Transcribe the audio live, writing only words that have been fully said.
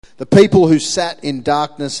The people who sat in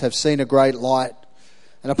darkness have seen a great light.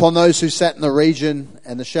 And upon those who sat in the region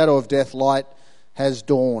and the shadow of death, light has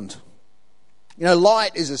dawned. You know,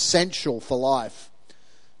 light is essential for life.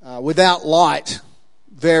 Without light,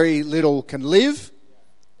 very little can live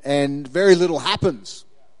and very little happens.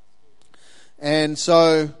 And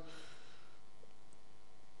so,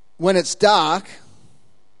 when it's dark,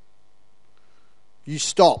 you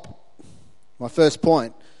stop. My first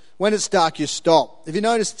point. When it's dark, you stop. If you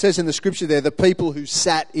notice, it says in the scripture there, the people who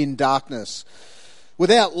sat in darkness.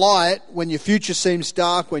 Without light, when your future seems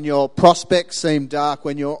dark, when your prospects seem dark,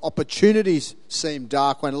 when your opportunities seem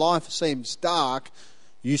dark, when life seems dark,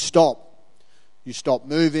 you stop. You stop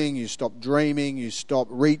moving, you stop dreaming, you stop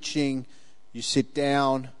reaching, you sit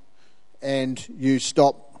down, and you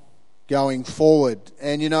stop going forward.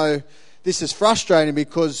 And you know, this is frustrating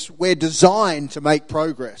because we're designed to make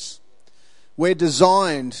progress. We're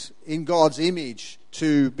designed in God's image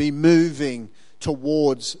to be moving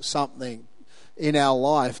towards something in our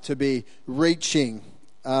life, to be reaching,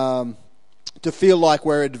 to feel like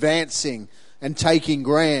we're advancing and taking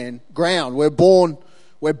ground. We're born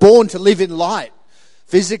to live in light,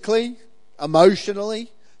 physically,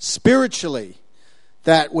 emotionally, spiritually,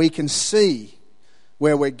 that we can see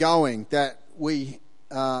where we're going, that we're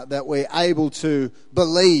able to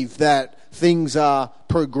believe that things are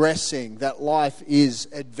progressing, that life is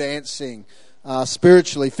advancing,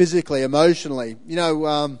 spiritually, physically, emotionally. You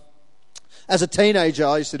know, as a teenager,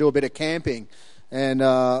 I used to do a bit of camping, and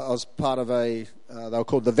I was part of they were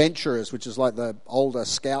called the Venturers, which is like the older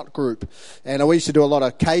scout group, and we used to do a lot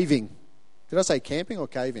of caving. Did I say camping or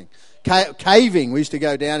caving? Caving. We used to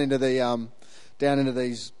go down into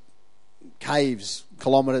these caves,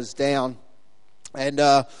 kilometres down, and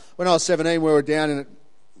when I was 17, we were down in a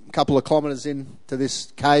couple of kilometres into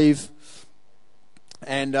this cave,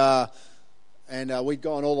 and we'd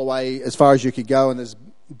gone all the way as far as you could go, and there's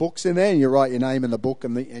books in there, and you write your name in the book,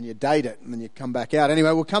 and you date it, and then you come back out.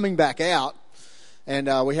 Anyway, we're coming back out, and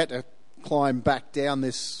we had to climb back down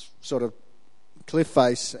this sort of cliff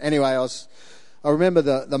face. Anyway, I remember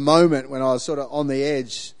the moment when I was sort of on the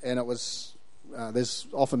edge, and it was there's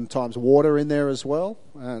oftentimes water in there as well.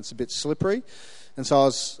 It's a bit slippery, and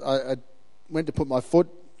so I went to put my foot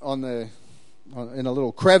in a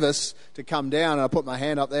little crevice to come down, and I put my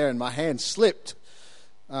hand up there, and my hand slipped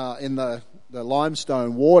in the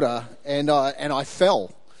limestone water, and I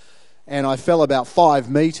fell about 5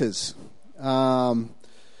 meters, and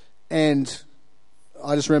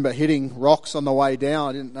I just remember hitting rocks on the way down.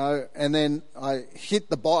 I didn't know, and then I hit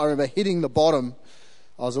the bottom. I remember hitting the bottom.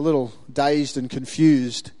 I was a little dazed and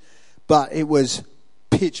confused, but it was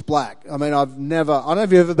pitch black. I mean, I don't know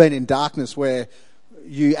if you've ever been in darkness where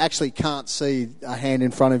you actually can't see a hand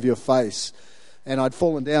in front of your face. And I'd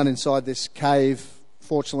fallen down inside this cave.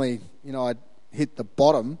 Fortunately, you know, I'd hit the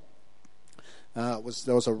bottom. There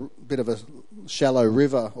was a bit of a shallow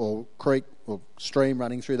river or creek or stream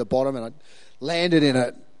running through the bottom, and I landed in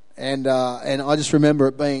it. And I just remember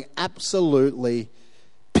it being absolutely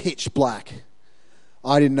pitch black.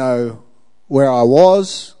 I didn't know where I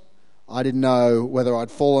was. I didn't know whether I'd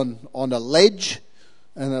fallen on a ledge,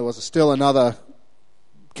 and there was still another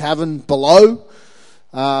cavern below.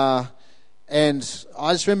 And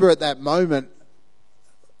I just remember at that moment,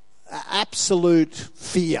 absolute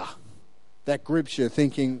fear that grips you,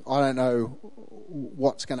 thinking, I don't know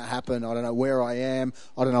what's going to happen. I don't know where I am.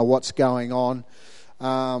 I don't know what's going on.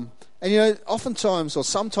 And you know, oftentimes or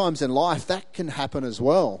sometimes in life that can happen as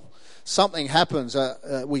well. Something happens,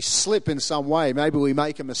 we slip in some way. Maybe we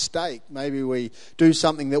make a mistake. Maybe we do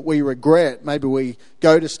something that we regret. Maybe we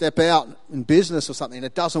go to step out in business or something and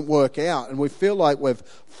it doesn't work out, and we feel like we've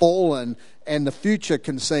fallen, and the future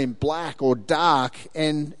can seem black or dark.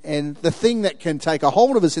 And the thing that can take a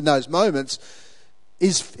hold of us in those moments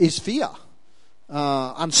is fear,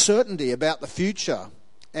 uncertainty about the future.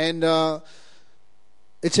 And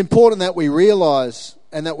it's important that we realise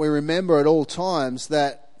and that we remember at all times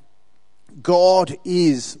that God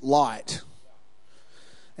is light.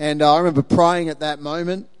 And I remember praying at that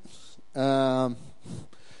moment,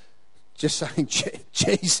 just saying,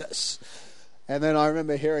 Jesus. And then I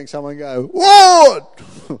remember hearing someone go, Lord!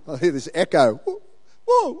 I hear this echo, whoa,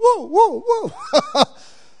 whoa, whoa, whoa.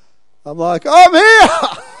 I'm like, I'm here!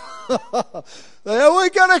 We're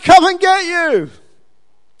going to come and get you!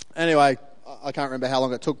 Anyway, I can't remember how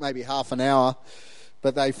long it took, maybe half an hour.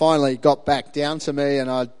 But they finally got back down to me, and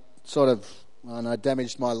I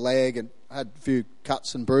damaged my leg and had a few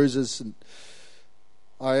cuts and bruises, and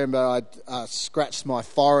I remember I scratched my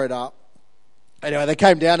forehead up. Anyway, they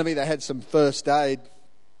came down to me, they had some first aid,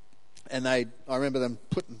 And I remember them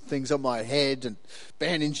putting things on my head and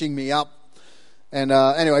bandaging me up. And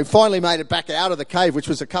anyway, finally made it back out of the cave, which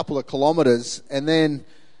was a couple of kilometres. And then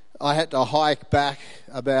I had to hike back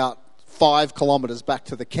about 5 kilometres back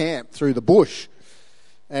to the camp through the bush.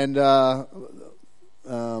 And one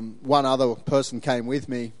other person came with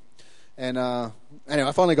me. And anyway,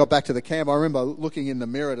 I finally got back to the camp. I remember looking in the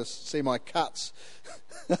mirror to see my cuts.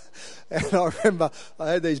 And I remember I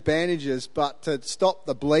had these bandages, but to stop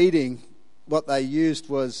the bleeding, what they used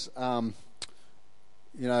was,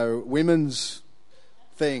 women's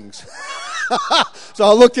things. So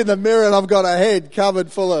I looked in the mirror and I've got a head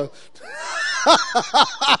covered full of...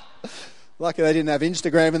 Lucky they didn't have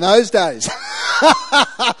Instagram in those days.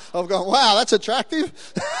 I've gone, wow, that's attractive.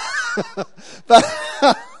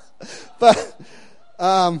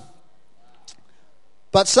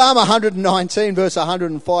 But Psalm 119 verse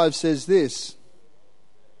 105 says this.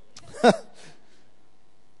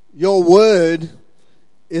 Your word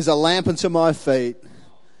is a lamp unto my feet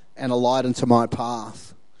and a light unto my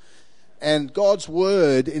path. And God's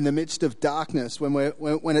word in the midst of darkness,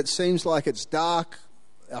 when it seems like it's dark,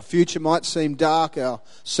 our future might seem dark, our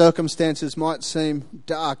circumstances might seem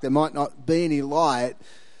dark, there might not be any light,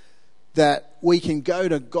 that we can go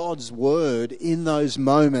to God's word in those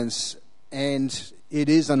moments, and it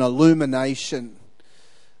is an illumination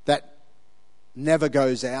that never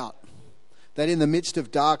goes out. That in the midst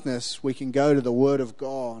of darkness, we can go to the word of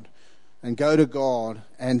God and go to God,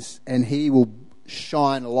 and he will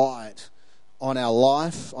shine light on our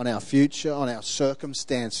life, on our future, on our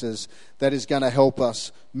circumstances, that is going to help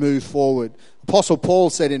us move forward. Apostle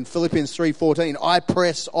Paul said in Philippians 3:14, I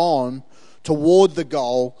press on toward the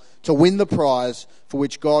goal to win the prize for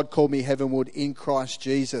which God called me heavenward in Christ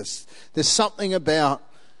Jesus. There's something about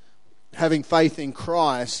having faith in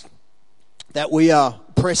Christ that we are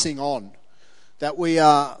pressing on, that we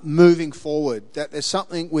are moving forward, that there's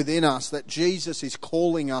something within us that Jesus is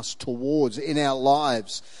calling us towards in our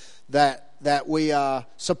lives, that we are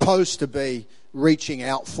supposed to be reaching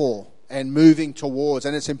out for and moving towards.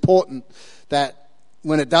 And it's important that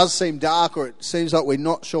when it does seem dark, or it seems like we're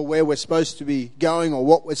not sure where we're supposed to be going or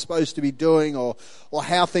what we're supposed to be doing, or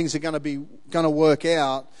how things are going to work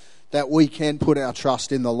out, that we can put our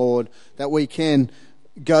trust in the Lord, that we can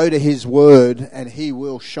go to his word and he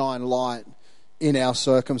will shine light in our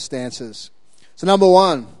circumstances. So number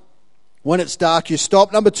 1, when it's dark, you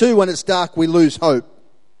stop. Number 2, when it's dark, we lose hope.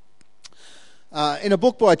 In a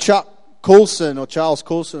book by Charles Coulson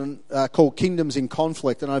called Kingdoms in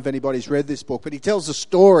Conflict, I don't know if anybody's read this book, but he tells the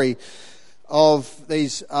story of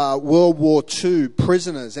these World War II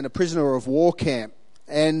prisoners in a prisoner of war camp.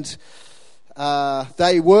 And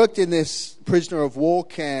they worked in this prisoner of war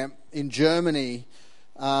camp in Germany,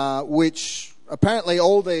 which apparently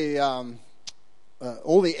all the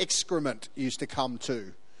excrement used to come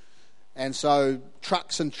to. And so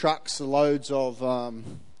trucks and trucks, loads of...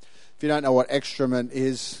 if you don't know what excrement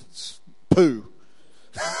is, it's poo.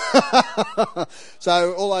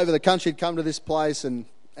 So all over the country, come to this place, and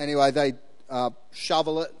anyway, they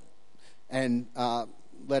shovel it and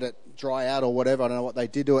let it dry out or whatever. I don't know what they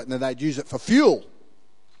did to it, and then they'd use it for fuel.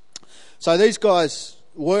 So these guys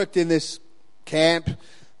worked in this camp,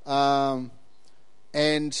 and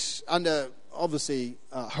under obviously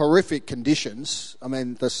horrific conditions. I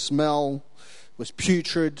mean, the smell was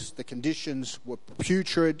putrid, the conditions were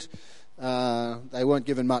putrid. They weren't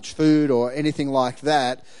given much food or anything like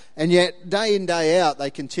that, and yet day in, day out, they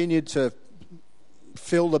continued to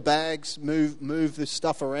fill the bags, move this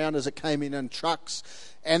stuff around as it came in trucks,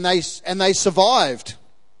 and they survived.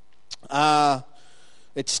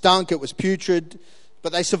 It stunk, it was putrid,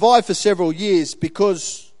 but they survived for several years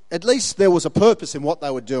because at least there was a purpose in what they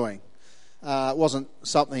were doing. It wasn't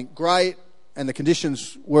something great, and the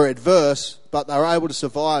conditions were adverse, but they were able to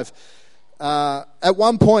survive. At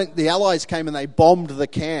one point, the Allies came and they bombed the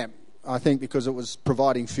camp, I think because it was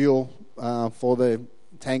providing fuel for the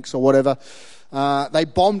tanks or whatever. They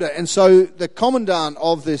bombed it, and so the commandant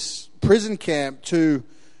of this prison camp, to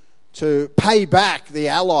pay back the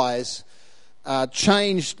Allies,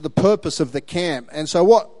 changed the purpose of the camp. And so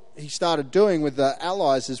what he started doing with the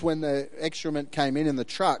Allies is when the excrement came in the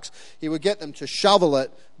trucks, he would get them to shovel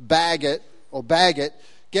it, bag it,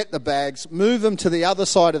 get the bags, move them to the other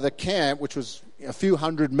side of the camp, which was a few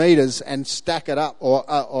hundred meters, and stack it up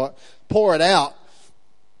or pour it out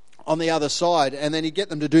on the other side. And then he'd get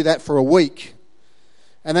them to do that for a week.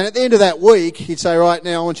 And then at the end of that week, he'd say, right,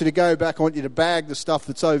 now I want you to go back, I want you to bag the stuff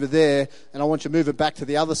that's over there, and I want you to move it back to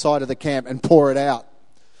the other side of the camp and pour it out.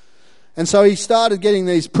 And so he started getting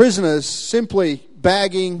these prisoners simply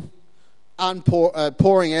bagging,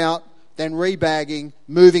 pouring out, then rebagging,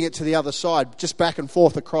 moving it to the other side, just back and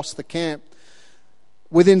forth across the camp.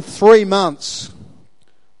 Within 3 months,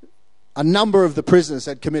 a number of the prisoners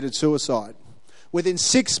had committed suicide. Within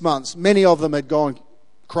 6 months, many of them had gone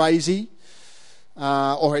crazy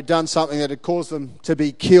or had done something that had caused them to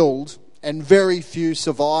be killed, and very few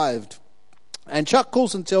survived. And Chuck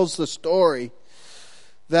Colson tells the story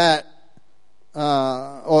that,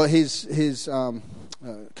 or his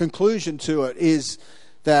conclusion to it is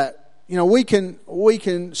that, we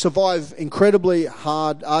can survive incredibly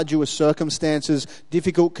hard, arduous circumstances,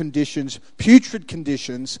 difficult conditions, putrid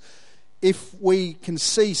conditions, if we can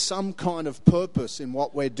see some kind of purpose in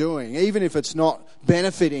what we're doing, even if it's not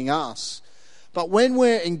benefiting us. But when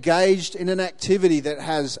we're engaged in an activity that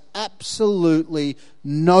has absolutely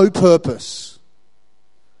no purpose,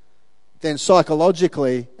 then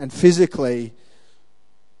psychologically and physically,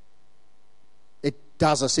 it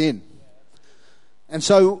does us in. And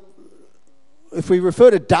so, if we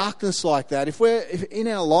refer to darkness like that, if in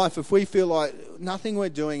our life, if we feel like nothing we're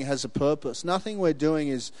doing has a purpose, nothing we're doing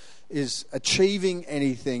is achieving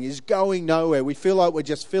anything, is going nowhere, we feel like we're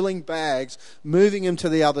just filling bags, moving them to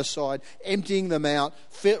the other side, emptying them out,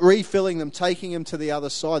 refilling them, taking them to the other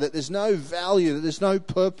side, that there's no value, that there's no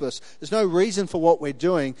purpose, there's no reason for what we're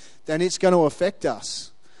doing, then it's going to affect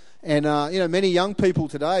us. And, many young people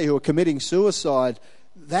today who are committing suicide,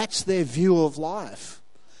 that's their view of life.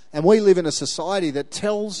 And we live in a society that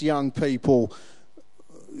tells young people,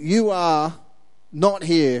 you are not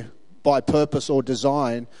here by purpose or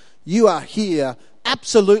design. You are here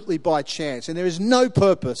absolutely by chance. And there is no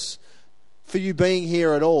purpose for you being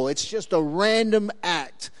here at all. It's just a random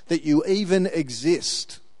act that you even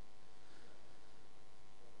exist.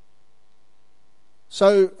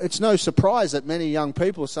 So it's no surprise that many young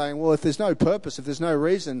people are saying, well, if there's no purpose, if there's no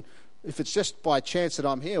reason, if it's just by chance that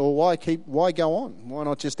I'm here, well, why go on? Why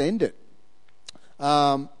not just end it?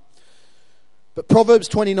 But Proverbs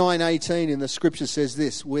 29:18 in the scripture says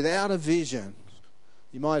this: without a vision,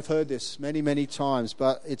 you might have heard this many, many times,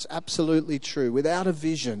 but it's absolutely true. Without a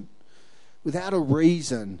vision, without a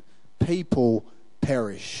reason, people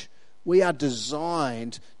perish. We are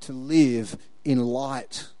designed to live in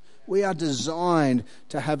light. We are designed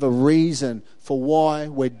to have a reason for why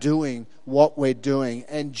we're doing what we're doing.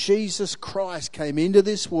 And Jesus Christ came into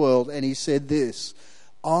this world and he said this: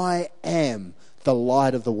 I am the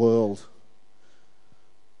light of the world.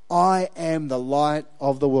 I am the light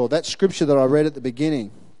of the world. That scripture that I read at the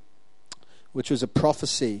beginning, which was a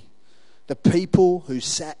prophecy, the people who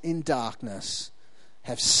sat in darkness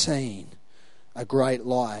have seen a great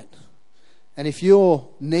light. And if you're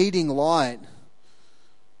needing light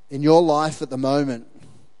in your life at the moment,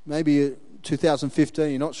 maybe 2015,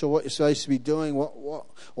 you're not sure what you're supposed to be doing, or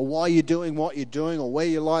why you're doing what you're doing, or where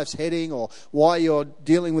your life's heading, or why you're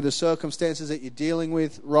dealing with the circumstances that you're dealing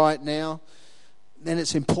with right now, then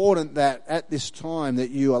it's important that at this time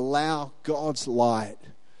that you allow God's light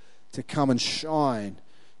to come and shine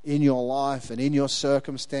in your life and in your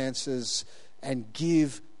circumstances and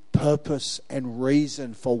give purpose and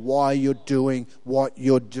reason for why you're doing what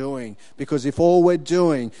you're doing. Because if all we're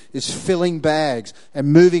doing is filling bags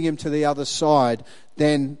and moving them to the other side,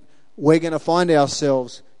 then we're going to find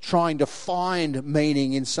ourselves trying to find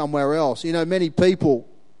meaning in somewhere else. Many people,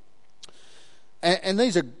 and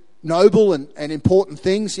these are noble and important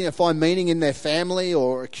things, find meaning in their family,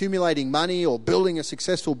 or accumulating money, or building a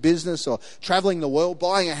successful business, or traveling the world,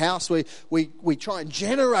 buying a house. We try and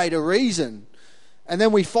generate a reason. And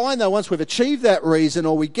then we find that once we've achieved that reason,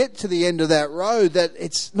 or we get to the end of that road, that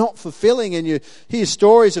it's not fulfilling. And you hear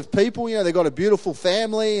stories of people, they've got a beautiful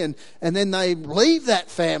family, and then they leave that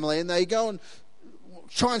family and they go and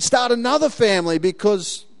try and start another family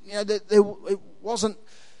because it wasn't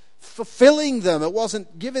fulfilling them. It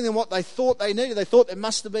wasn't giving them what they thought they needed. They thought it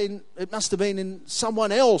must have been in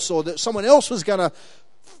someone else, or that someone else was going to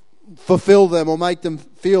fulfill them or make them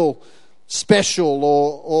feel special,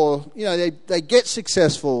 or they get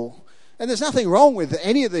successful. And there's nothing wrong with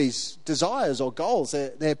any of these desires or goals.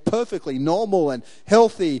 They're perfectly normal and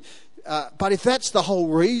healthy. But if that's the whole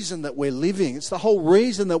reason that we're living, it's the whole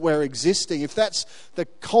reason that we're existing, if that's the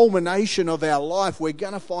culmination of our life, we're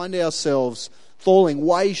going to find ourselves falling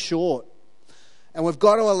way short. And we've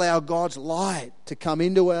got to allow God's light to come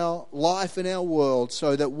into our life and our world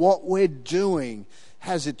so that what we're doing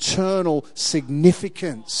has eternal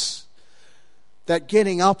significance. That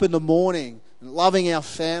getting up in the morning and loving our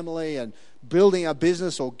family and building our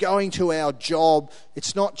business or going to our job,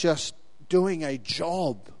 it's not just doing a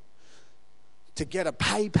job to get a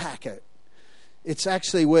pay packet. It's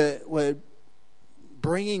actually we're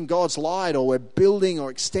bringing God's light, or we're building or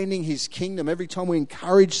extending his kingdom, every time we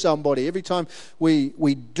encourage somebody, every time we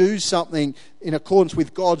do something in accordance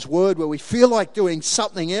with God's word where we feel like doing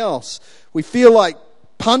something else, we feel like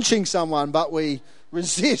punching someone but we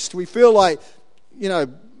resist, we feel like,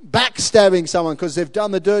 backstabbing someone because they've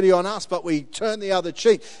done the dirty on us but we turn the other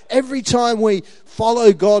cheek. Every time we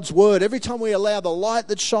follow God's word, every time we allow the light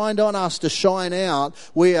that shined on us to shine out,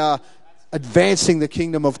 we are advancing the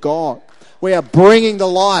kingdom of God. We are bringing the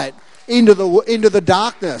light into the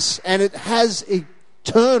darkness, and it has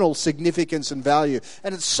eternal significance and value.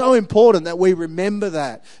 And it's so important that we remember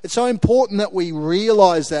that. It's so important that we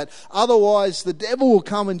realize that. Otherwise, the devil will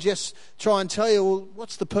come and just try and tell you, well,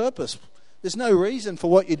 what's the purpose? There's no reason for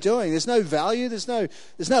what you're doing. There's no value. There's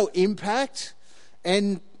no impact.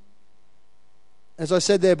 And as I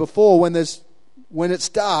said there before, when it's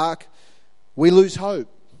dark, we lose hope.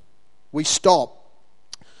 We stop.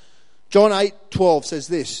 John 8:12 says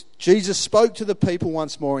this. Jesus spoke to the people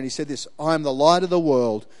once more and he said this, I am the light of the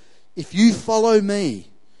world. If you follow me,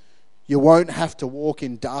 you won't have to walk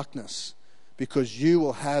in darkness because you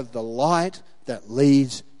will have the light that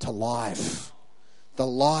leads to life. The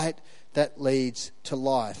light that leads to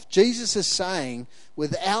life. Jesus is saying,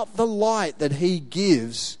 without the light that he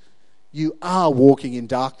gives, you are walking in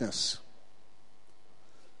darkness.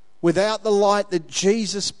 Without the light that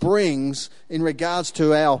Jesus brings in regards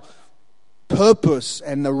to our purpose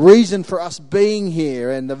and the reason for us being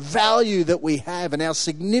here and the value that we have and our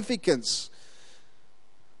significance,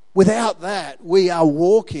 without that, we are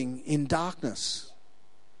walking in darkness.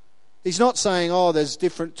 He's not saying, there's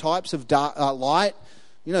different types of light.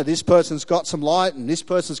 This person's got some light and this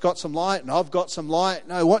person's got some light and I've got some light.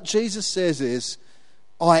 No, what Jesus says is,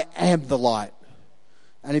 I am the light.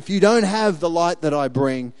 And if you don't have the light that I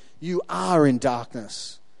bring, you are in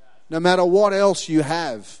darkness. No matter what else you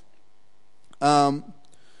have.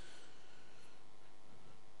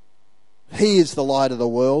 He is the light of the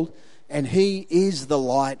world, and he is the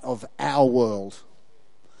light of our world.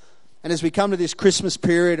 And as we come to this Christmas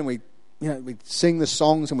period and we sing the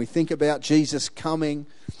songs and we think about Jesus coming,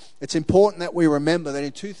 it's important that we remember that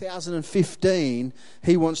in 2015,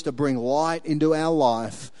 he wants to bring light into our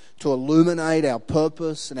life to illuminate our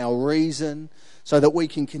purpose and our reason so that we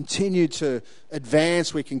can continue to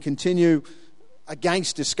advance, we can continue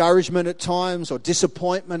against discouragement at times or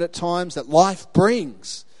disappointment at times that life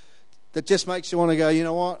brings, that just makes you want to go, you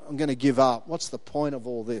know what, I'm going to give up. What's the point of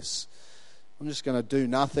all this? I'm just going to do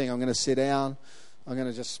nothing. I'm going to sit down. I'm going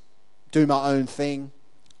to just do my own thing.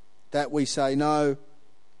 That we say, no,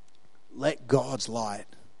 let God's light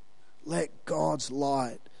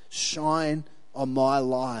shine on my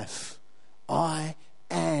life. I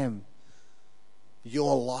am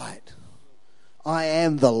your light. I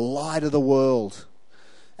am the light of the world.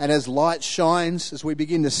 And as light shines, as we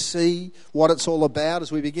begin to see what it's all about,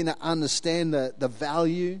 as we begin to understand the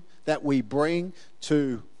value that we bring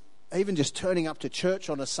to even just turning up to church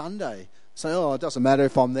on a Sunday, say, it doesn't matter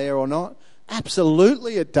if I'm there or not.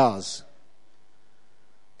 Absolutely it does.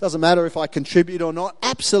 Doesn't matter if I contribute or not.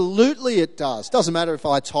 Absolutely it does. Doesn't matter if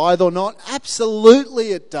I tithe or not.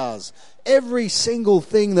 Absolutely it does. Every single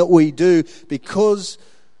thing that we do, because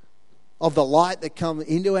of the light that comes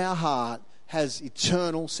into our heart, has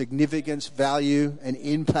eternal significance, value, and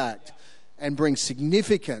impact, and brings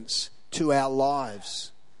significance to our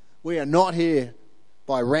lives. We are not here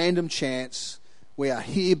by random chance. We are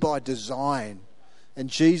here by design. And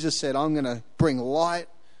Jesus said, I'm going to bring light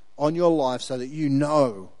on your life so that you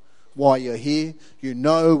know why you're here, you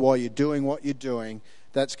know why you're doing what you're doing.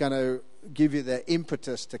 That's going to give you the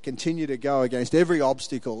impetus to continue to go against every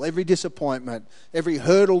obstacle, every disappointment, every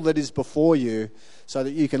hurdle that is before you, so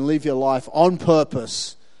that you can live your life on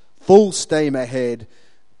purpose, full steam ahead,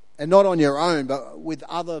 and not on your own, but with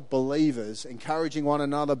other believers, encouraging one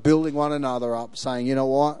another, building one another up, saying, you know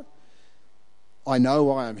what? I know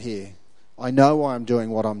why I'm here. I know why I'm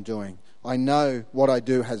doing what I'm doing. I know what I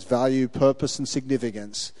do has value, purpose, and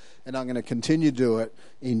significance, and I'm going to continue to do it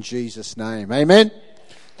in Jesus' name. Amen?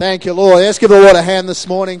 Thank you, Lord. Let's give the Lord a hand this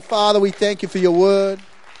morning. Father, we thank you for your word.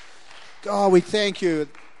 God, we thank you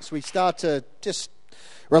as we start to just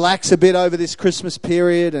relax a bit over this Christmas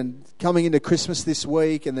period and coming into Christmas this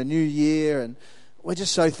week and the new year. And we're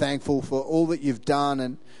just so thankful for all that you've done.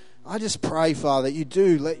 And I just pray, Father, that you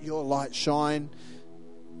do let your light shine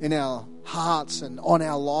in our hearts and on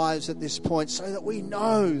our lives at this point, so that we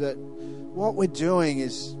know that what we're doing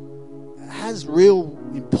has real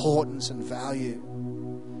importance and value.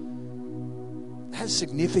 It has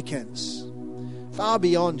significance far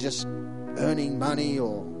beyond just earning money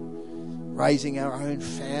or raising our own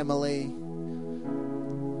family.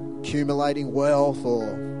 accumulating wealth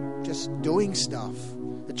or just doing stuff,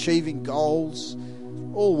 achieving goals,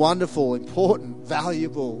 all wonderful, important,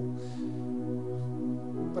 valuable.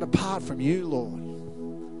 But apart from you, Lord,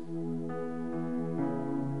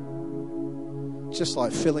 just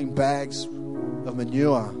like filling bags of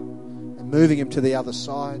manure and moving them to the other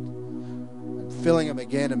side and filling them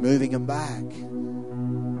again and moving them back.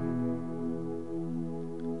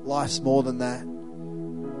 Life's more than that.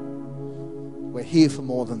 We're here for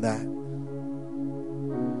more than that.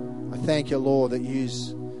 I thank you, Lord, that you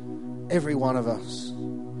use every one of us.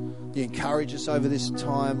 You encourage us over this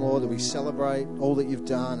time, Lord, that we celebrate all that you've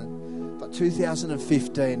done. But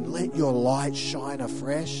 2015, let your light shine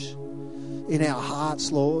afresh in our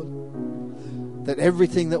hearts, Lord, that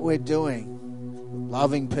everything that we're doing,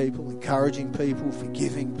 loving people, encouraging people,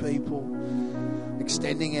 forgiving people,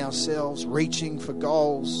 extending ourselves, reaching for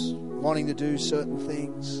goals, wanting to do certain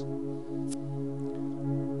things,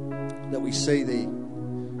 that we see the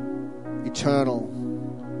eternal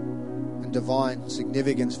and divine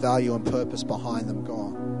significance, value and purpose behind them,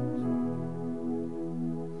 God.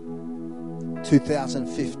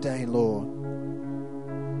 2015, Lord,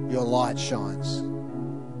 your light shines.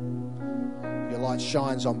 Your light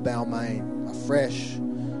shines on Balmain afresh,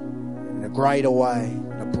 in a greater way,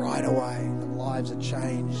 in a brighter way. The lives are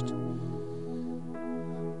changed.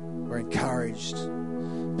 We're encouraged.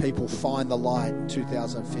 People find the light in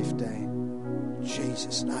 2015. In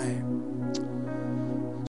Jesus' name.